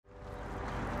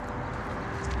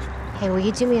Hey, will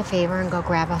you do me a favor and go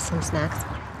grab us some snacks?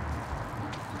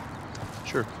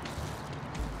 Sure.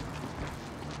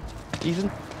 Ethan?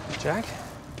 Jack?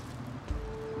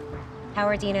 How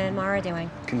are Dina and Mara doing?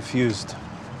 Confused.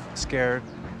 Scared.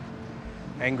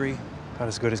 Angry. Not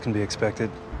as good as can be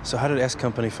expected. So how did S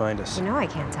Company find us? You know I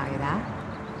can't tell you that.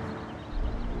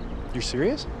 You're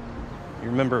serious? You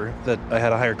remember that I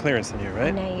had a higher clearance than you,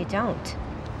 right? No, you don't.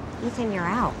 Ethan, you're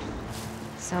out.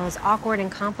 So as awkward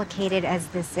and complicated as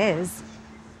this is,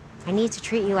 I need to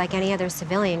treat you like any other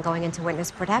civilian going into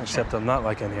witness protection. Except I'm not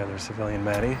like any other civilian,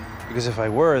 Maddie. Because if I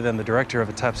were, then the director of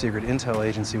a top-secret intel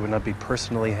agency would not be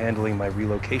personally handling my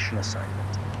relocation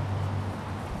assignment.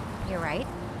 You're right.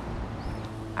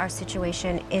 Our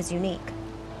situation is unique.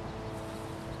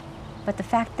 But the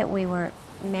fact that we were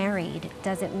married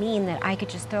doesn't mean that I could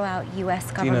just throw out U.S.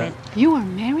 government. Dina. You are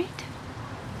married?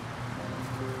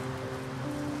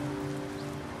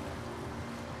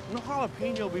 No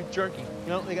jalapeno beef jerky. You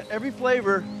know, they got every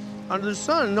flavor under the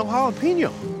sun, no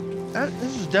jalapeno.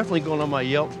 This is definitely going on my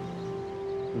Yelp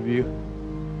review.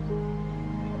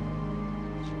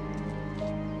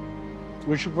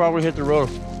 We should probably hit the road.